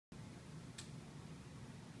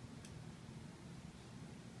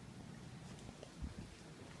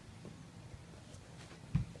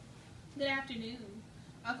Good afternoon.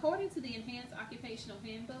 According to the Enhanced Occupational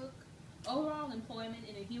Handbook, overall employment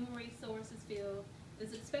in the human resources field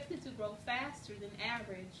is expected to grow faster than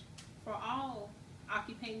average for all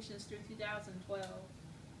occupations through 2012.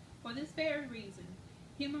 For this very reason,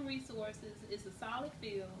 human resources is a solid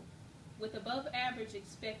field with above average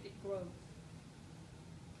expected growth.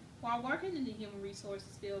 While working in the human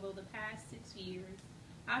resources field over the past 6 years,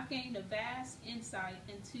 I've gained a vast insight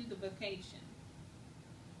into the vocation.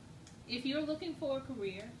 If you're looking for a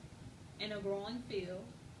career in a growing field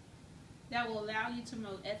that will allow you to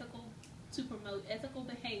promote ethical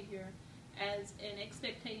behavior as an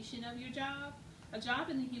expectation of your job, a job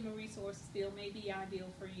in the human resources field may be ideal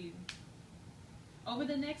for you. Over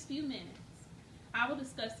the next few minutes, I will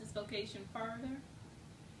discuss this vocation further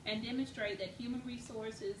and demonstrate that human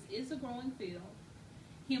resources is a growing field.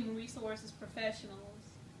 Human resources professionals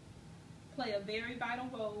play a very vital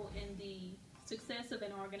role in the success of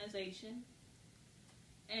an organization,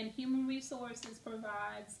 and human resources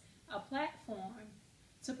provides a platform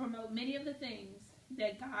to promote many of the things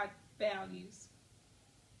that God values.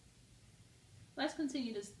 Let's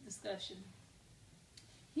continue this discussion.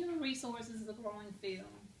 Human resources is a growing field.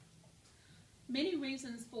 Many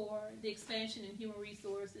reasons for the expansion in human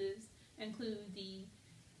resources include the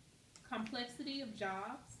complexity of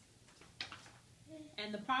jobs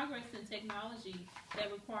and the progress in technology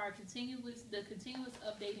that require the continuous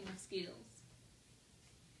updating of skills.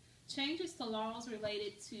 Changes to laws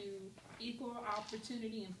related to equal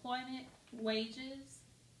opportunity employment, wages,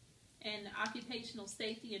 and occupational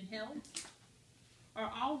safety and health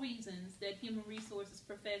are all reasons that human resources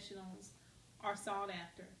professionals are sought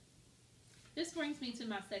after. This brings me to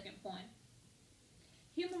my second point.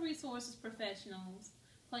 Human resources professionals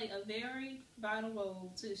play a very vital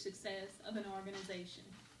role to the success of an organization.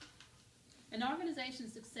 An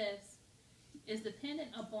organization's success is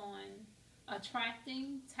dependent upon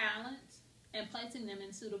attracting talent and placing them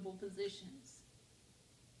in suitable positions.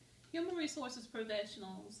 Human resources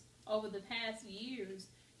professionals over the past years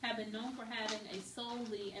have been known for having a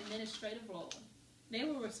solely administrative role. They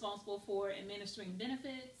were responsible for administering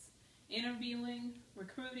benefits, interviewing,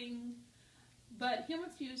 recruiting, but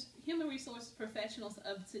human resources professionals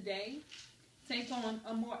of today take on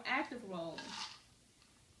a more active role.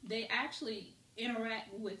 They actually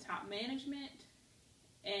interact with top management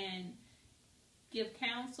and give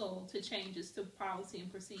counsel to changes to policy and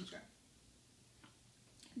procedure.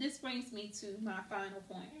 This brings me to my final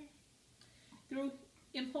point. Through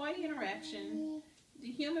employee interaction, the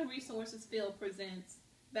human resources field presents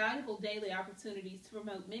valuable daily opportunities to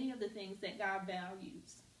promote many of the things that God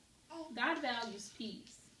values. God values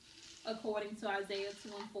peace. According to Isaiah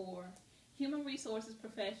 2:4, human resources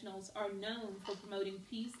professionals are known for promoting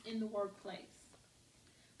peace in the workplace.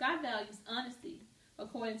 God values honesty.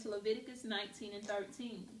 According to Leviticus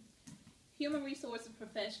 19:13, human resources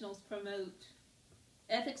professionals promote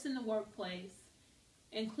ethics in the workplace,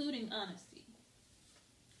 including honesty.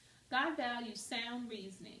 God values sound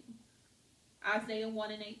reasoning. Isaiah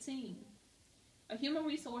 1:18. A human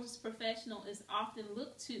resources professional is often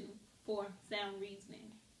looked to for sound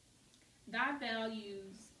reasoning. God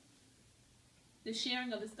values the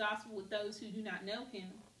sharing of his gospel with those who do not know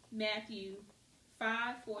him. Matthew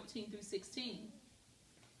 5:14-16.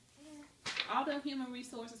 Although human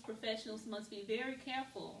resources professionals must be very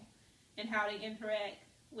careful in how they interact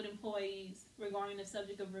with employees regarding the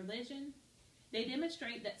subject of religion, they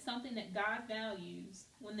demonstrate that something that God values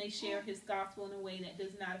when they share his gospel in a way that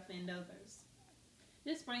does not offend others.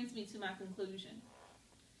 This brings me to my conclusion.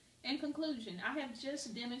 In conclusion, I have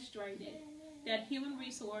just demonstrated that human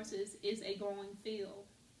resources is a growing field.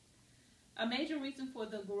 A major reason for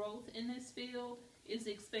the growth in this field is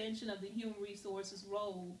the expansion of the human resources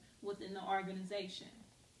role within the organization.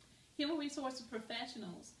 Human resources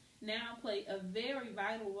professionals now play a very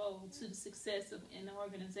vital role to the success of an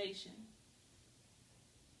organization.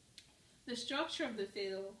 The structure of the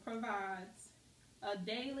field provides a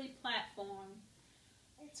daily platform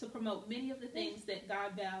to promote many of the things that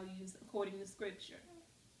God values according to Scripture.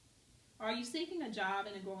 Are you seeking a job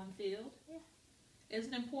in a growing field? Is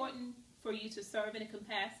it important for you to serve in a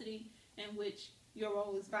capacity in which your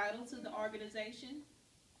role is vital to the organization?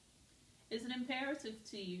 Is it imperative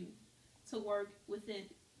to you to work with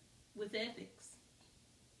ethics?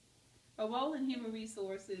 A role in human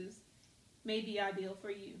resources may be ideal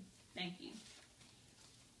for you. Thank you.